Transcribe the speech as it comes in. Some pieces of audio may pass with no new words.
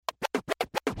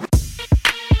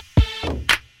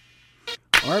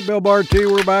All right, Bill Barty,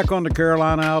 we're back on the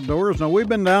Carolina Outdoors. Now, we've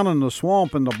been down in the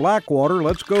swamp in the Blackwater.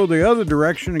 Let's go the other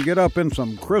direction and get up in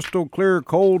some crystal clear,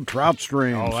 cold trout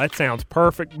streams. Oh, that sounds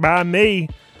perfect by me.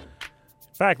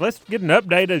 In fact, let's get an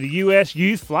update of the U.S.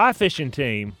 Youth Fly Fishing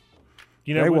Team.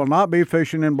 They will not be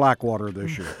fishing in Blackwater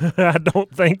this year. I don't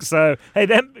think so. Hey,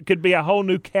 that could be a whole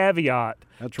new caveat.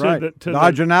 That's right.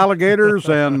 Dodging alligators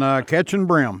and catching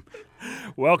brim.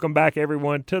 Welcome back,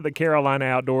 everyone, to the Carolina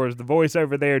Outdoors. The voice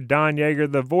over there, Don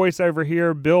Yeager. The voice over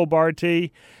here, Bill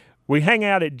Barty. We hang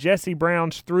out at Jesse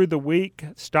Brown's through the week.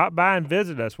 Stop by and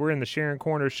visit us. We're in the Sharon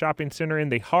Corners Shopping Center in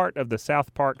the heart of the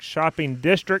South Park Shopping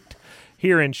District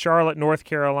here in Charlotte, North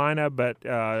Carolina. But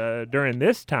during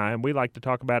this time, we like to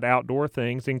talk about outdoor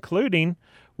things, including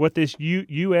what this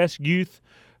U.S. Youth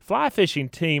Fly Fishing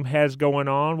Team has going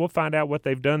on. We'll find out what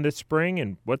they've done this spring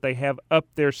and what they have up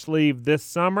their sleeve this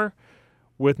summer.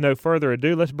 With no further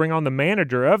ado, let's bring on the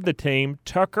manager of the team,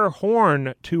 Tucker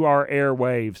Horne, to our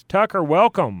airwaves. Tucker,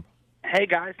 welcome. Hey,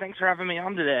 guys. Thanks for having me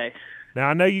on today. Now,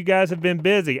 I know you guys have been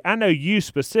busy. I know you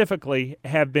specifically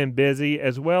have been busy,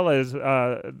 as well as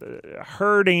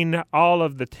herding all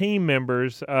of the team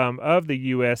members of the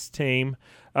U.S. team.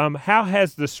 How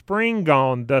has the spring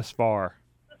gone thus far?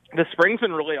 The spring's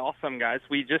been really awesome, guys.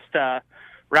 We just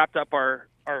wrapped up our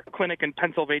clinic in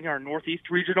Pennsylvania, our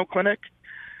Northeast Regional Clinic,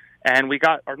 and we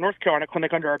got our North Carolina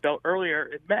clinic under our belt earlier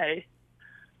in May,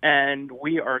 and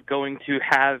we are going to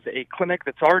have a clinic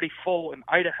that's already full in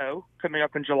Idaho coming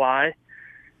up in July,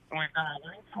 and we've got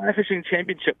a fly fishing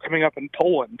championship coming up in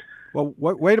Poland. Well,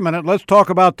 wait a minute. Let's talk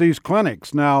about these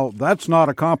clinics. Now, that's not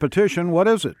a competition. What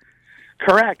is it?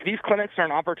 Correct. These clinics are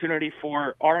an opportunity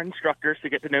for our instructors to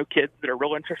get to know kids that are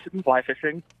real interested in fly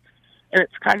fishing, and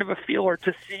it's kind of a feeler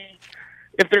to see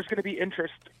if there's going to be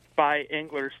interest by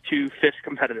anglers to fish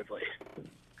competitively.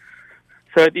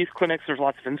 So at these clinics, there's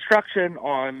lots of instruction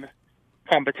on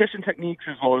competition techniques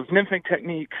as well as nymphing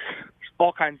techniques,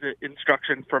 all kinds of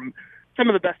instruction from some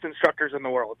of the best instructors in the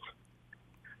world.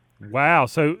 Wow.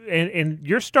 So, and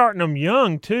you're starting them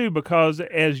young, too, because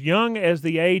as young as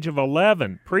the age of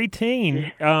 11,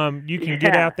 preteen, you can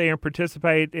get out there and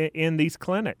participate in these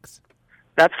clinics.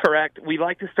 That's correct. We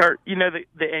like to start,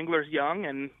 the anglers young,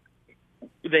 and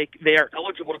they are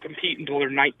eligible to compete until they're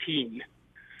 19.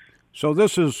 So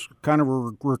this is kind of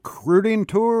a recruiting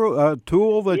tool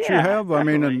that you have?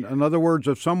 Definitely. I mean, in other words,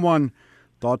 if someone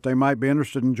thought they might be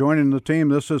interested in joining the team,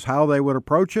 this is how they would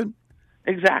approach it?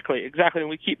 Exactly. And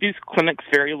we keep these clinics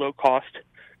very low cost.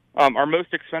 Our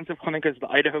most expensive clinic is the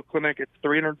Idaho clinic. It's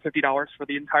 $350 for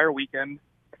the entire weekend.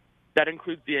 That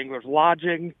includes the angler's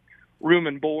lodging, room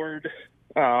and board.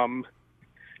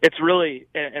 It's really,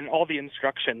 and all the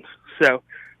instruction. So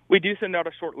we do send out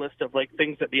a short list of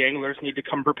things that the anglers need to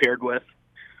come prepared with: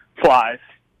 flies,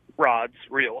 rods,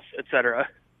 reels, etc.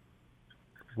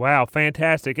 Wow,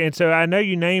 fantastic. And so I know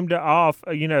you named off,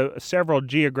 several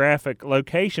geographic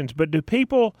locations, but do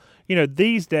people,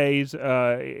 these days,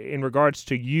 in regards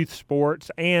to youth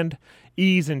sports and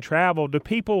ease and travel, do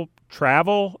people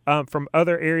travel from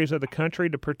other areas of the country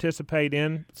to participate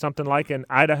in something like an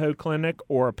Idaho clinic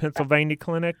or a Pennsylvania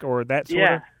clinic or that sort of?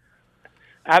 Yeah,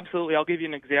 absolutely. I'll give you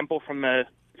an example from the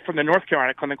North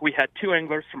Carolina clinic. We had two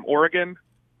anglers from Oregon.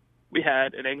 We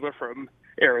had an angler from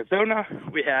Arizona.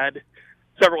 We had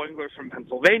several anglers from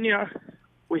Pennsylvania.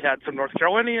 We had some North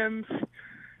Carolinians,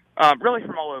 really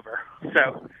from all over.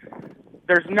 So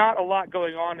there's not a lot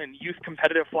going on in youth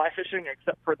competitive fly fishing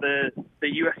except for the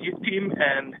U.S. youth team,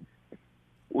 and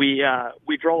we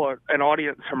draw an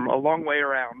audience from a long way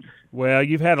around. Well,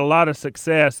 you've had a lot of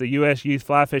success. The U.S. Youth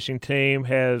Fly Fishing Team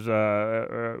has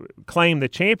claimed the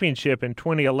championship in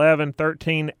 2011,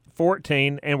 13,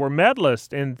 14, and were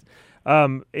medalists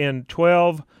in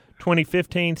 12,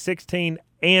 2015, 16,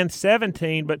 and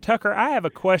 17. But, Tucker, I have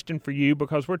a question for you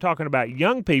because we're talking about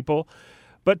young people,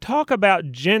 but talk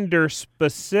about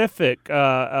gender-specific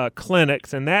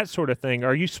clinics and that sort of thing.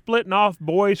 Are you splitting off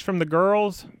boys from the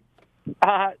girls?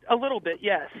 A little bit,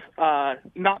 yes.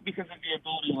 Not because of the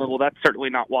ability level. That's certainly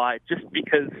not why. Just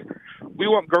because we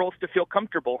want girls to feel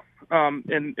comfortable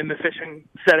in the fishing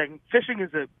setting. Fishing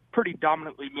is a pretty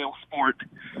dominantly male sport,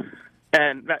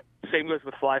 and that same goes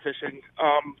with fly fishing.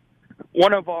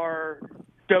 One of our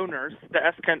donors, the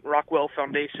S. Kent Rockwell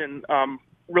Foundation,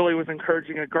 really was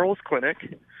encouraging a girls' clinic,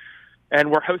 and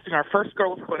we're hosting our first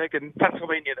girls' clinic in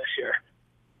Pennsylvania this year.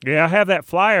 Yeah, I have that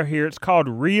flyer here. It's called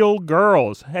Real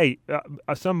Girls. Hey,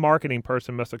 some marketing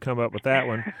person must have come up with that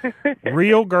one.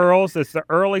 Real Girls. It's the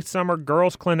early summer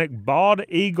girls clinic, Bald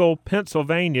Eagle,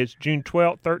 Pennsylvania. It's June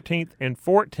 12th, 13th, and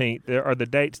 14th. There are the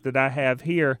dates that I have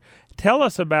here. Tell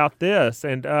us about this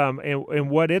and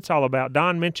what it's all about.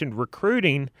 Don mentioned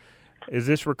recruiting. Is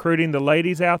this recruiting the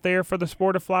ladies out there for the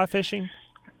sport of fly fishing?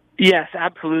 Yes,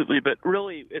 absolutely. But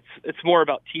really, it's more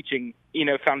about teaching,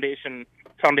 foundations.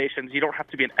 You don't have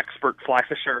to be an expert fly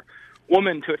fisher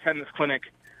woman to attend this clinic.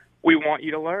 We want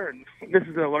you to learn. This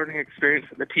is a learning experience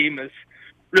that the team is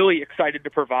really excited to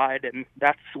provide, and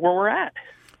that's where we're at.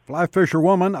 Fly fisher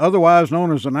woman, otherwise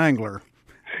known as an angler.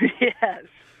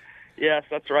 Yes,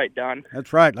 that's right, Don.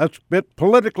 That's right. That's a bit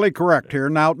politically correct here.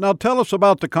 Now tell us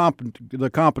about the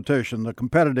competition, the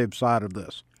competitive side of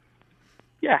this.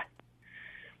 Yeah.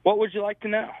 What would you like to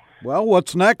know? Well,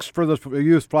 what's next for the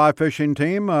youth fly fishing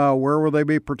team? Where will they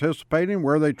be participating?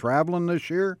 Where are they traveling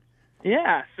this year?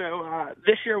 Yeah, so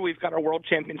this year we've got our World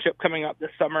Championship coming up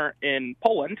this summer in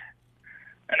Poland.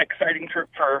 An exciting trip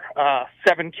for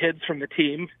 7 kids from the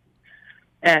team.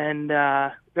 And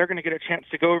they're going to get a chance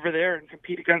to go over there and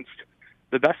compete against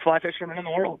the best fly fishermen in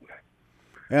the world.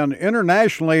 And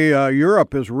internationally,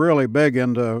 Europe is really big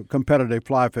into competitive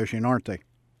fly fishing, aren't they?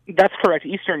 That's correct.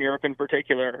 Eastern Europe in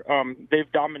particular.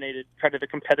 They've dominated kind of the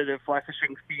competitive fly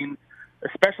fishing scene,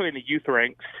 especially in the youth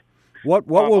ranks. What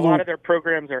will a lot of their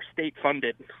programs are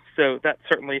state-funded, so that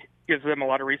certainly gives them a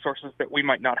lot of resources that we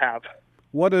might not have.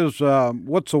 What's the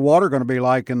water going to be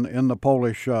like in the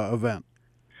Polish event?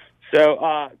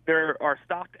 So there are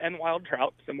stocked and wild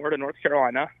trout, similar to North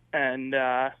Carolina, and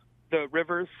the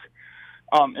rivers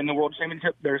in the World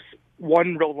Championship, there's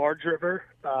one real large river,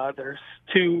 there's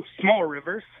 2 smaller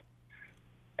rivers,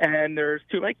 and there's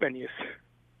 2 lake venues.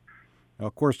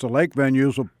 Of course, the lake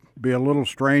venues will be a little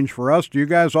strange for us. Do you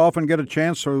guys often get a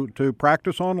chance to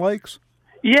practice on lakes?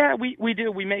 Yeah, we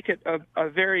do. We make it a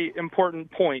very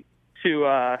important point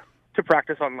to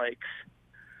practice on lakes.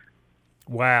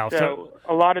 Wow. So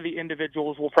a lot of the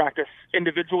individuals will practice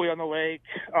individually on the lake.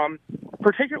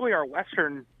 Particularly our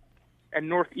western and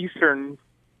northeastern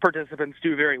participants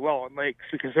do very well on lakes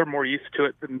because they're more used to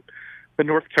it than the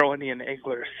North Carolinian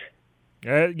anglers.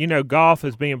 Golf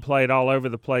is being played all over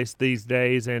the place these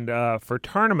days, and for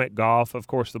tournament golf, of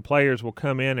course, the players will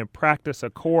come in and practice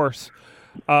a course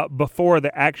before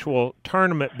the actual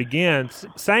tournament begins.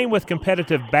 Same with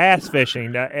competitive bass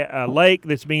fishing. A lake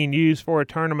that's being used for a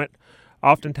tournament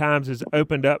oftentimes is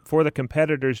opened up for the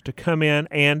competitors to come in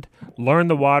and learn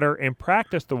the water and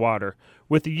practice the water.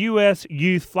 With the U.S.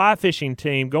 youth fly fishing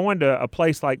team going to a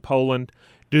place like Poland,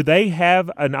 do they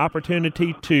have an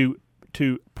opportunity to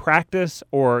practice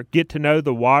or get to know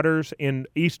the waters in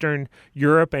Eastern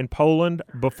Europe and Poland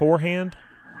beforehand?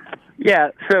 Yeah,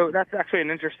 so that's actually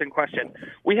an interesting question.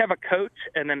 We have a coach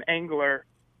and an angler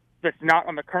that's not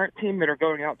on the current team that are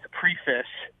going out to pre-fish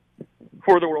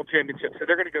for the World Championship. So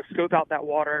they're going to go scope out that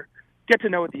water, get to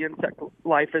know what the insect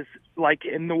life is like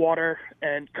in the water,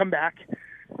 and come back,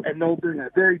 and they'll bring a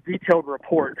very detailed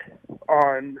report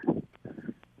on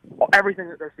everything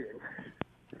that they're seeing.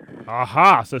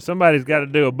 Aha, so somebody's got to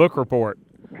do a book report.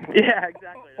 Yeah,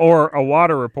 exactly. Or a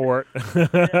water report.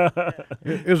 Yeah.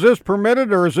 Is this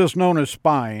permitted, or is this known as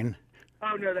spying?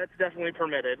 Oh, no, that's definitely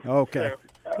permitted. Okay.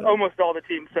 So, almost all the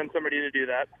teams send somebody to do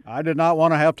that. I did not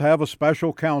want to have a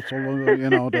special counsel,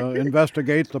 to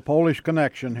investigate the Polish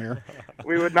connection here.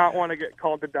 We would not want to get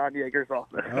called to Don Yeager's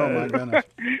office. Oh, my goodness.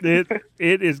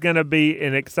 It is going to be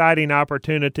an exciting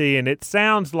opportunity, and it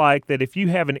sounds like that if you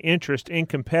have an interest in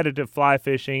competitive fly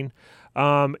fishing,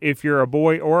 if you're a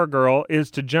boy or a girl, is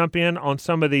to jump in on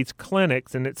some of these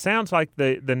clinics. And it sounds like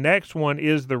the next one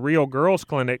is the Real Girls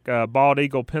Clinic, Bald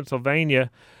Eagle,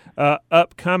 Pennsylvania,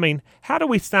 upcoming. How do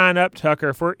we sign up, Tucker,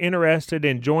 if we're interested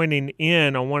in joining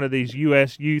in on one of these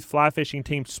U.S. Youth Fly Fishing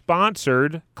Team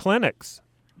sponsored clinics?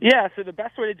 Yeah, so the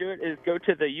best way to do it is go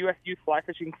to the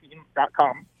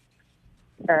usyouthflyfishingteam.com.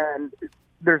 And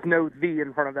there's no "the"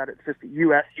 in front of that. It's just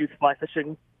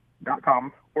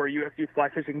usyouthflyfishing.com or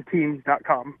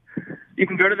usyouthflyfishingteam.com. You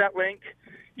can go to that link.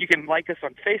 You can like us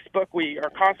on Facebook. We are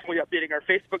constantly updating our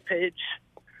Facebook page.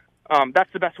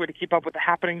 That's the best way to keep up with the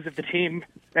happenings of the team,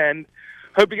 and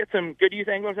hope to get some good youth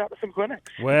anglers out to some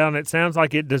clinics. Well, and it sounds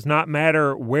like it does not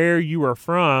matter where you are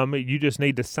from. You just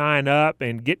need to sign up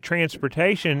and get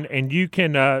transportation, and you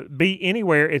can be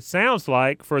anywhere, it sounds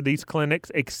like, for these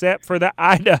clinics, except for the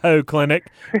Idaho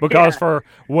clinic, because for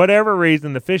whatever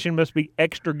reason, the fishing must be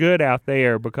extra good out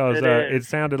there, because it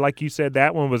sounded like you said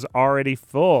that one was already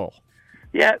full.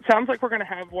 Yeah, it sounds like we're going to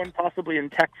have one possibly in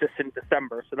Texas in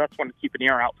December, so that's one to keep an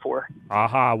ear out for.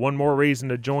 Aha, one more reason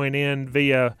to join in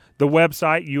via the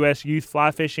website, U.S. Youth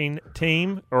Fly Fishing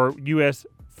Team, or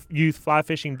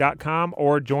usyouthflyfishing.com,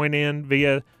 or join in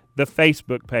via the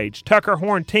Facebook page. Tucker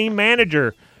Horne, team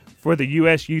manager for the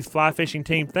U.S. Youth Fly Fishing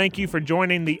Team. Thank you for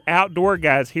joining the Outdoor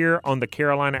Guys here on the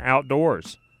Carolina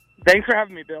Outdoors. Thanks for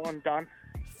having me, Bill and Don.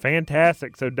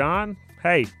 Fantastic. So, Don,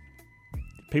 hey,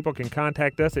 people can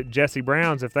contact us at Jesse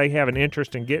Brown's if they have an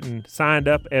interest in getting signed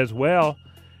up as well.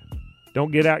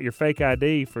 Don't get out your fake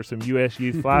ID for some U.S.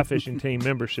 Youth Fly Fishing Team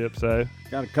membership. So,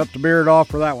 got to cut the beard off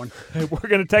for that one. We're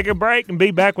going to take a break and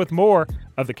be back with more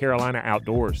of the Carolina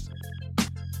Outdoors.